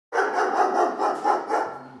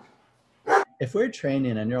If we're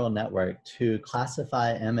training a neural network to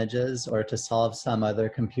classify images or to solve some other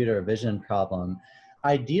computer vision problem,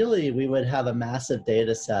 ideally we would have a massive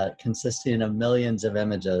data set consisting of millions of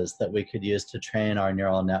images that we could use to train our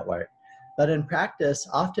neural network. But in practice,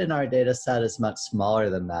 often our data set is much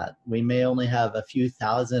smaller than that. We may only have a few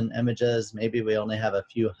thousand images, maybe we only have a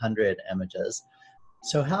few hundred images.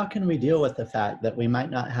 So how can we deal with the fact that we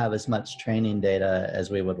might not have as much training data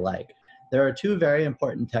as we would like? There are two very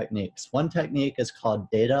important techniques. One technique is called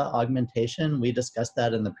data augmentation. We discussed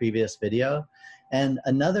that in the previous video. And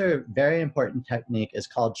another very important technique is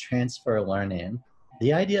called transfer learning.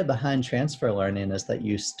 The idea behind transfer learning is that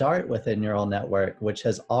you start with a neural network which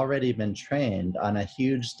has already been trained on a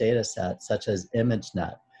huge data set such as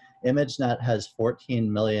ImageNet. ImageNet has 14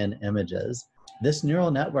 million images. This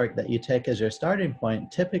neural network that you take as your starting point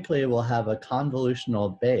typically will have a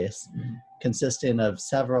convolutional base consisting of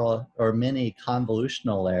several or many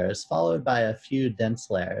convolutional layers followed by a few dense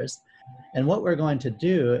layers. And what we're going to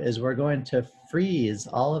do is we're going to freeze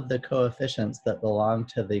all of the coefficients that belong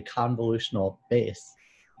to the convolutional base.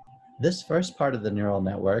 This first part of the neural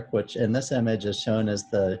network, which in this image is shown as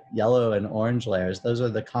the yellow and orange layers, those are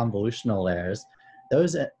the convolutional layers.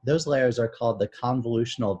 Those layers are called the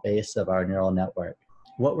convolutional base of our neural network.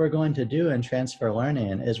 What we're going to do in transfer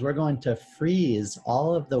learning is we're going to freeze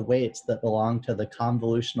all of the weights that belong to the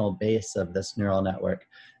convolutional base of this neural network.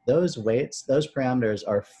 Those weights, those parameters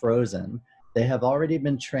are frozen. They have already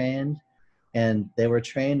been trained, and they were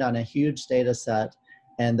trained on a huge data set,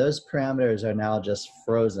 and those parameters are now just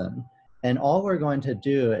frozen. And all we're going to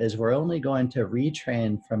do is we're only going to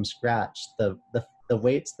retrain from scratch the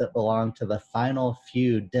weights that belong to the final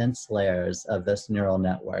few dense layers of this neural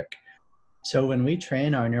network. So when we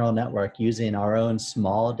train our neural network using our own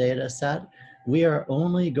small data set, we are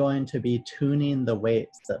only going to be tuning the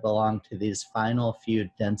weights that belong to these final few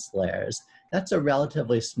dense layers. That's a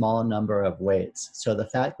relatively small number of weights. So the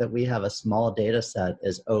fact that we have a small data set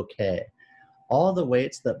is okay. All the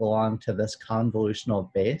weights that belong to this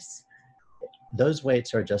convolutional base, those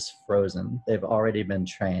weights are just frozen. They've already been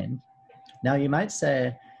trained. Now you might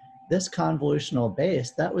say, this convolutional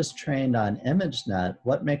base, that was trained on ImageNet.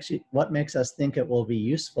 What makes us think it will be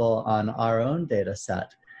useful on our own data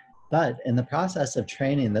set? But in the process of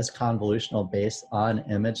training this convolutional base on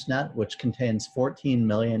ImageNet, which contains 14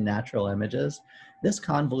 million natural images, this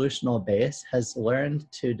convolutional base has learned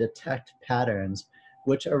to detect patterns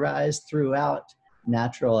which arise throughout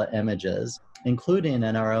natural images, including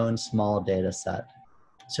in our own small data set.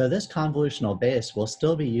 So this convolutional base will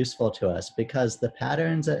still be useful to us because the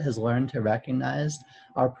patterns it has learned to recognize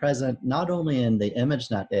are present not only in the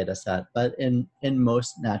ImageNet dataset, but in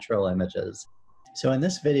most natural images. So in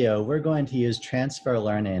this video, we're going to use transfer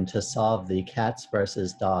learning to solve the cats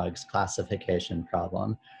versus dogs classification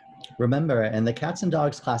problem. Remember, in the cats and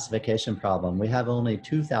dogs classification problem, we have only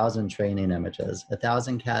 2,000 training images,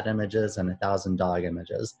 1,000 cat images and 1,000 dog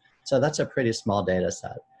images. So that's a pretty small data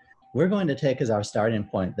set. We're going to take as our starting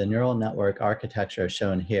point the neural network architecture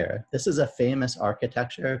shown here. This is a famous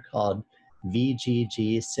architecture called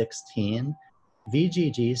VGG16.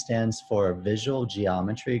 VGG stands for Visual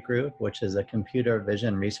Geometry Group, which is a computer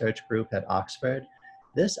vision research group at Oxford.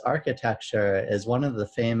 This architecture is one of the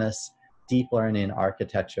famous deep learning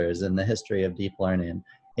architectures in the history of deep learning.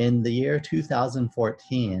 In the year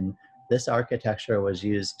 2014, this architecture was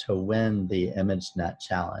used to win the ImageNet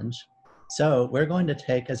challenge. So we're going to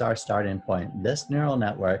take as our starting point this neural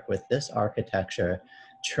network with this architecture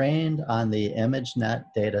trained on the ImageNet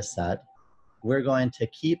data set. We're going to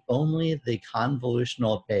keep only the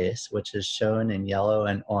convolutional base, which is shown in yellow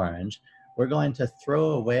and orange. We're going to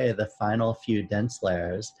throw away the final few dense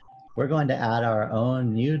layers. We're going to add our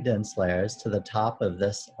own new dense layers to the top of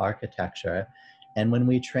this architecture. And when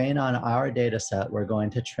we train on our data set, we're going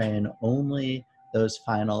to train only those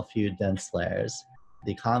final few dense layers.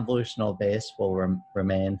 The convolutional base will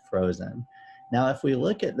remain frozen. Now, if we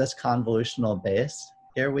look at this convolutional base,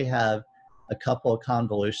 here we have a couple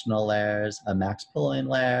convolutional layers, a max pooling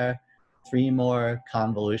layer, 3 more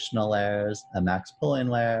convolutional layers, a max pooling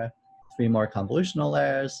layer, 3 more convolutional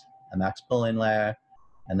layers, a max pooling layer,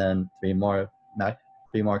 and then 3 more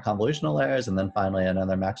convolutional layers, and then finally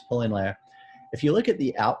another max pooling layer. If you look at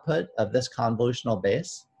the output of this convolutional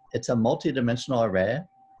base, it's a multidimensional array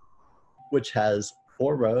which has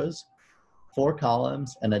 4 rows, 4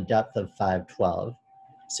 columns, and a depth of 512.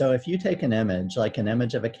 So if you take an image, like an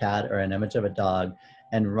image of a cat or an image of a dog,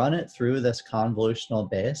 and run it through this convolutional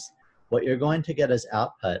base, what you're going to get as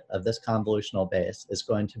output of this convolutional base is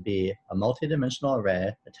going to be a multidimensional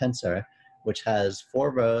array, a tensor, which has 4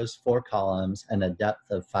 rows, 4 columns, and a depth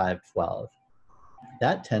of 512.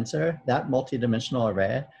 that tensor, that multidimensional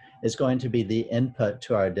array, is going to be the input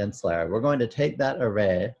to our dense layer. We're going to take that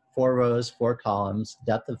array, 4 rows, 4 columns,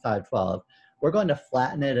 depth of 512. We're going to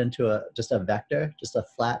flatten it into just a vector, just a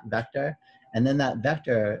flat vector. And then that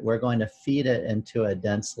vector, we're going to feed it into a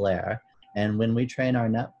dense layer. And when we train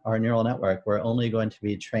our neural network, we're only going to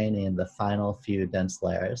be training the final few dense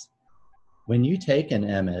layers. When you take an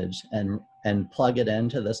image and plug it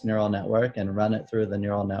into this neural network and run it through the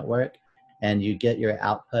neural network, and you get your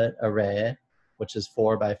output array, which is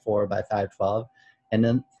 4 by 4 by 512, and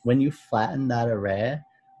then when you flatten that array,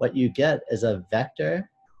 what you get is a vector,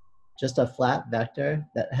 just a flat vector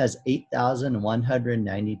that has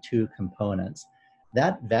 8,192 components.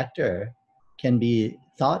 That vector can be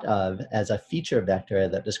thought of as a feature vector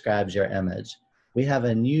that describes your image. We have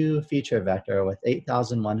a new feature vector with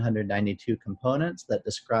 8,192 components that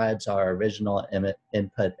describes our original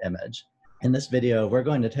input image. In this video, we're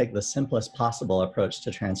going to take the simplest possible approach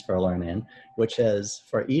to transfer learning, which is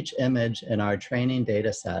for each image in our training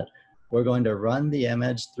data set, we're going to run the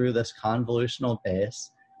image through this convolutional base.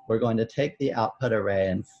 We're going to take the output array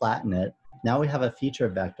and flatten it. Now we have a feature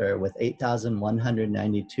vector with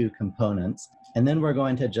 8,192 components. And then we're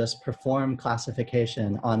going to just perform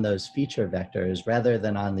classification on those feature vectors rather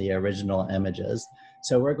than on the original images.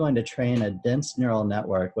 So we're going to train a dense neural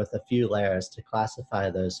network with a few layers to classify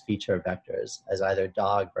those feature vectors as either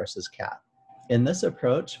dog versus cat. In this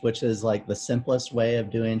approach, which is like the simplest way of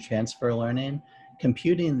doing transfer learning,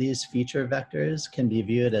 computing these feature vectors can be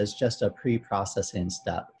viewed as just a pre-processing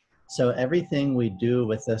step. So everything we do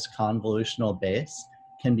with this convolutional base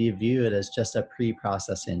can be viewed as just a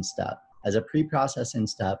pre-processing step. As a pre-processing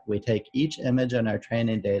step, we take each image in our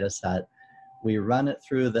training data set, we run it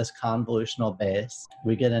through this convolutional base,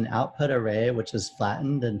 we get an output array which is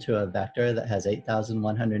flattened into a vector that has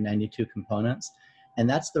 8,192 components, and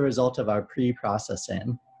that's the result of our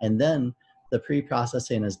pre-processing. And then the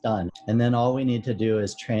pre-processing is done. And then all we need to do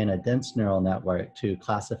is train a dense neural network to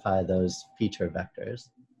classify those feature vectors.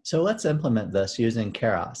 So let's implement this using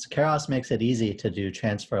Keras. Keras makes it easy to do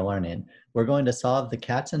transfer learning. We're going to solve the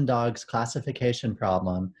cats and dogs classification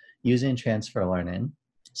problem using transfer learning.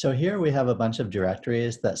 So here we have a bunch of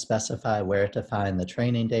directories that specify where to find the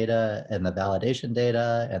training data and the validation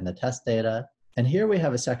data and the test data. And here we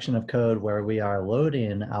have a section of code where we are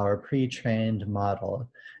loading our pre-trained model.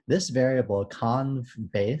 This variable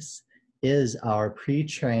conv_base is our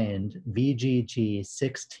pre-trained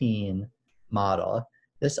VGG16 model.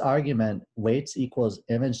 This argument weights equals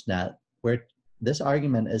ImageNet, where this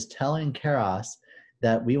argument is telling Keras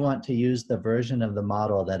that we want to use the version of the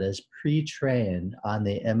model that is pre-trained on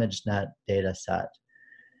the ImageNet data set.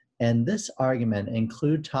 And this argument,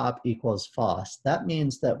 include top equals false, that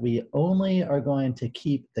means that we only are going to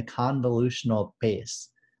keep the convolutional base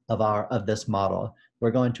of this model.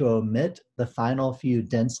 We're going to omit the final few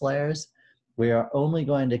dense layers. We are only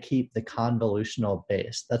going to keep the convolutional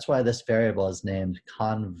base. That's why this variable is named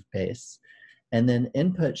conv_base. And then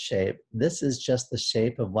input shape, this is just the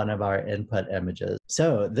shape of one of our input images.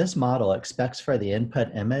 So this model expects for the input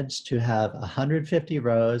image to have 150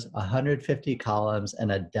 rows, 150 columns,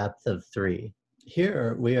 and a depth of 3.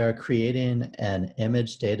 Here we are creating an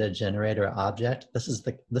image data generator object. This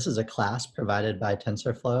is a class provided by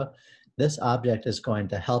TensorFlow. This object is going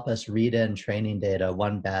to help us read in training data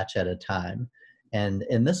one batch at a time. And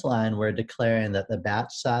in this line, we're declaring that the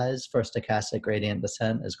batch size for stochastic gradient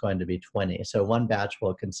descent is going to be 20. So one batch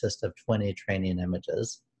will consist of 20 training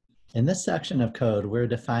images. In this section of code, we're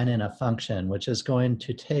defining a function which is going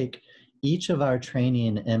to take each of our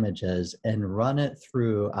training images and run it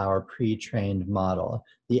through our pre-trained model.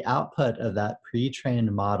 The output of that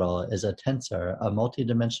pre-trained model is a tensor, a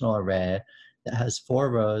multidimensional array that has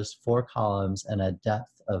 4 rows, 4 columns, and a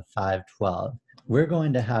depth of 512. We're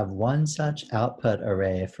going to have one such output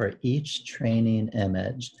array for each training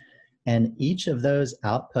image. And each of those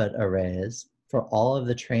output arrays for all of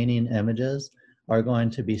the training images are going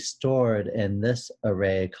to be stored in this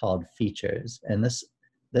array called features. And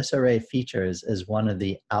this array features is one of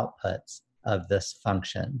the outputs of this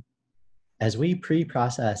function. As we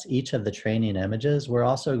pre-process each of the training images, we're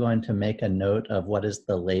also going to make a note of what is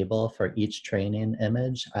the label for each training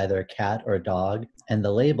image, either cat or dog. And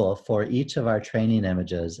the label for each of our training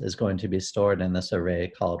images is going to be stored in this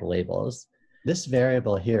array called labels. This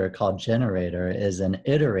variable here called generator is an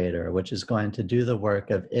iterator, which is going to do the work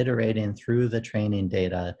of iterating through the training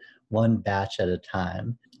data one batch at a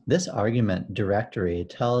time. This argument directory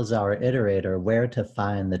tells our iterator where to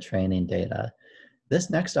find the training data. This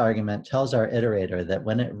next argument tells our iterator that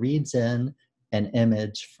when it reads in an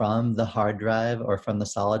image from the hard drive or from the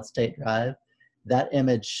solid state drive, that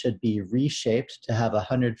image should be reshaped to have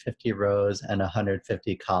 150 rows and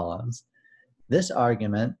 150 columns. This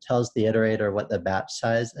argument tells the iterator what the batch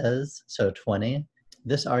size is, so 20.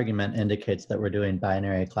 This argument indicates that we're doing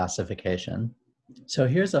binary classification. So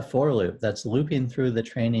here's a for loop that's looping through the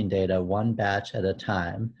training data one batch at a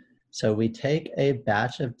time. So we take a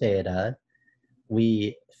batch of data,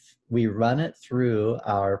 we run it through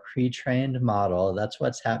our pre-trained model. That's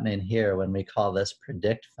what's happening here when we call this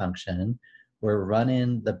predict function. We're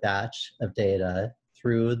running the batch of data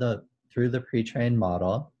through the pre-trained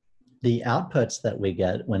model. The outputs that we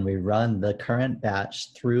get when we run the current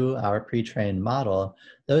batch through our pre-trained model,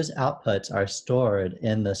 those outputs are stored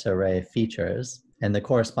in this array features, and the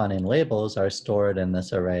corresponding labels are stored in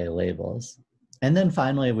this array labels. And then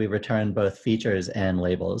finally, we return both features and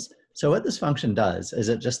labels. So what this function does is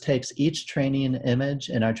it just takes each training image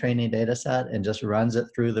in our training data set and just runs it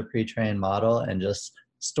through the pre-trained model and just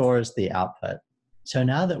stores the output. So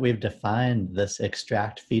now that we've defined this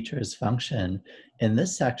extract features function, in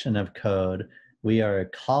this section of code, we are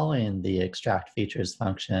calling the extract features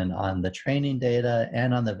function on the training data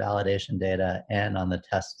and on the validation data and on the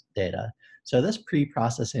test data. So this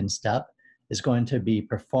pre-processing step is going to be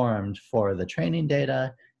performed for the training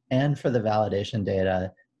data and for the validation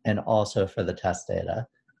data and also for the test data.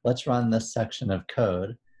 Let's run this section of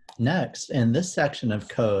code. Next, in this section of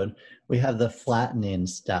code, we have the flattening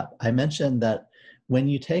step. I mentioned that when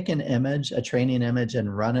you take an image, a training image,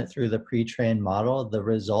 and run it through the pre-trained model, the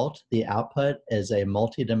result, the output, is a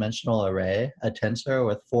multi-dimensional array, a tensor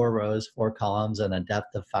with 4 rows, 4 columns, and a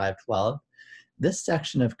depth of 512. This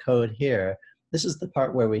section of code here, this is the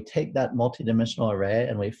part where we take that multi-dimensional array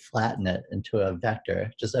and we flatten it into a vector,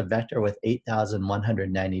 just a vector with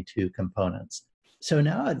 8,192 components. So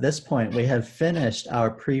now at this point, we have finished our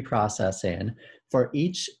pre-processing. For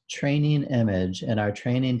each training image in our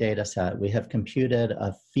training data set, we have computed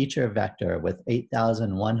a feature vector with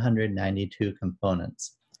 8,192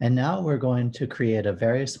 components. And now we're going to create a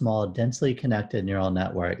very small, densely connected neural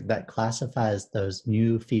network that classifies those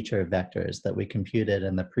new feature vectors that we computed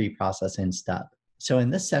in the pre-processing step. So in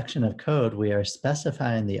this section of code, we are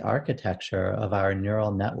specifying the architecture of our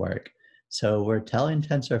neural network. So we're telling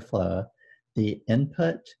TensorFlow the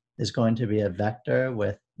input is going to be a vector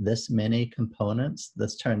with this many components.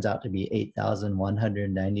 This turns out to be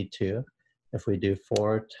 8,192. If we do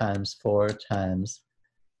 4 times 4 times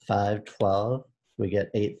 512, we get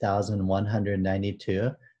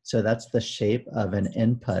 8,192. So that's the shape of an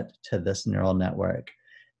input to this neural network.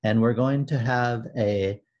 And we're going to have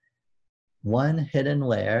one hidden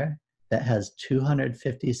layer that has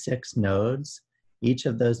 256 nodes. Each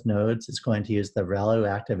of those nodes is going to use the ReLU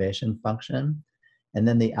activation function. And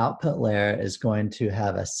then the output layer is going to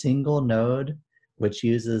have a single node, which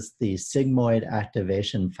uses the sigmoid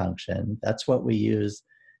activation function. That's what we use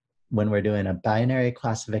when we're doing a binary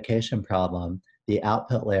classification problem. The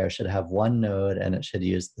output layer should have one node and it should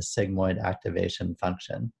use the sigmoid activation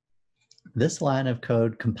function. This line of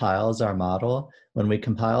code compiles our model. When we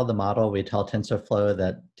compile the model, we tell TensorFlow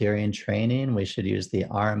that during training, we should use the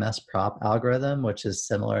RMS prop algorithm, which is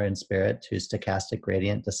similar in spirit to stochastic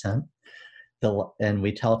gradient descent. And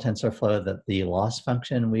we tell TensorFlow that the loss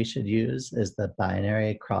function we should use is the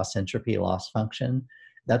binary cross-entropy loss function.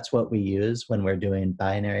 That's what we use when we're doing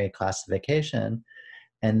binary classification.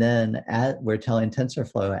 And then we're telling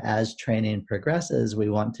TensorFlow as training progresses, we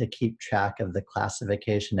want to keep track of the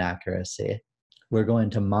classification accuracy. We're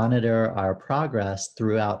going to monitor our progress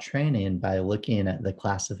throughout training by looking at the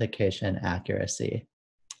classification accuracy.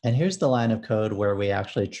 And here's the line of code where we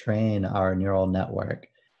actually train our neural network.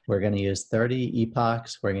 We're going to use 30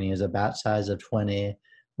 epochs. We're going to use a batch size of 20.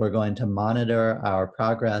 We're going to monitor our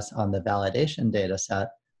progress on the validation data set.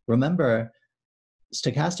 Remember,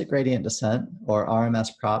 stochastic gradient descent, or RMS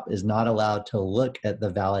prop, is not allowed to look at the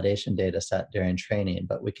validation data set during training,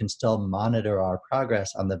 but we can still monitor our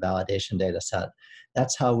progress on the validation data set.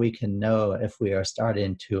 That's how we can know if we are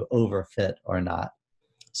starting to overfit or not.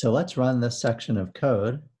 So let's run this section of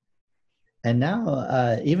code. And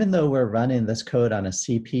now, even though we're running this code on a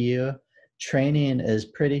CPU, training is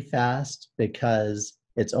pretty fast because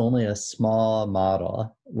it's only a small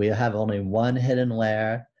model. We have only one hidden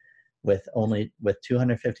layer with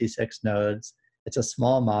 256 nodes. It's a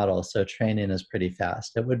small model, so training is pretty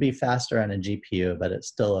fast. It would be faster on a GPU, but it's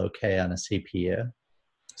still okay on a CPU.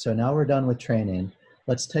 So now we're done with training.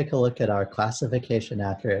 Let's take a look at our classification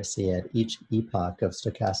accuracy at each epoch of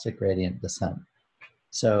stochastic gradient descent.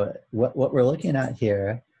 So what we're looking at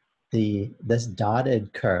here, this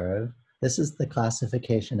dotted curve, this is the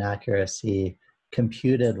classification accuracy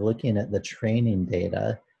computed looking at the training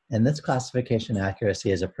data. And this classification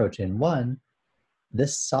accuracy is approaching 1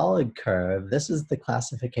 This solid curve, this is the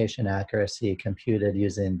classification accuracy computed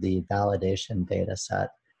using the validation data set.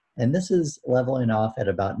 And this is leveling off at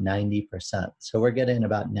about 90%. So we're getting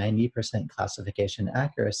about 90% classification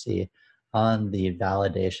accuracy on the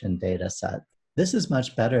validation data set. This is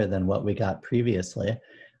much better than what we got previously.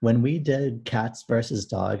 When we did cats versus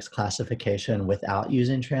dogs classification without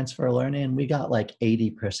using transfer learning, we got like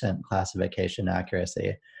 80% classification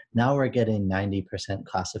accuracy. Now we're getting 90%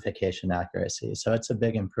 classification accuracy. So it's a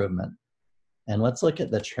big improvement. And let's look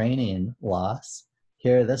at the training loss.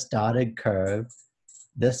 Here, this dotted curve,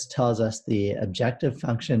 this tells us the objective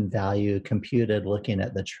function value computed looking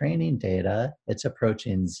at the training data. It's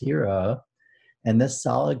approaching 0. And this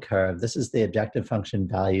solid curve, this is the objective function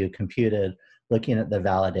value computed looking at the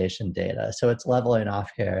validation data. So it's leveling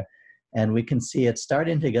off here. And we can see it's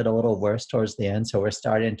starting to get a little worse towards the end. So we're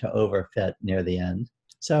starting to overfit near the end.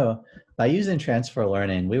 So by using transfer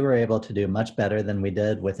learning, we were able to do much better than we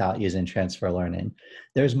did without using transfer learning.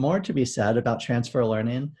 There's more to be said about transfer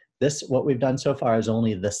learning. What we've done so far is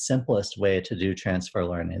only the simplest way to do transfer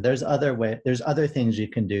learning. There's other things you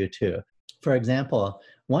can do too. For example,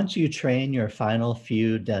 once you train your final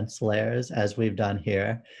few dense layers, as we've done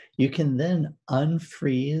here, you can then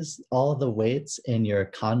unfreeze all the weights in your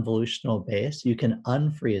convolutional base. You can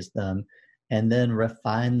unfreeze them and then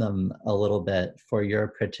refine them a little bit for your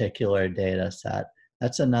particular data set.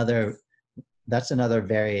 That's another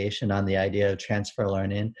variation on the idea of transfer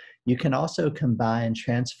learning. You can also combine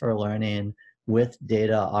transfer learning with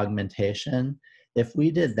data augmentation. If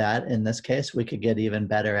we did that, in this case, we could get even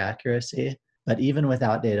better accuracy, but even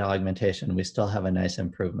without data augmentation, we still have a nice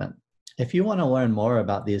improvement. If you want to learn more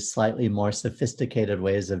about these slightly more sophisticated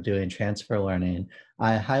ways of doing transfer learning,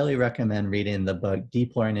 I highly recommend reading the book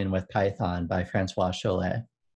Deep Learning with Python by Francois Chollet.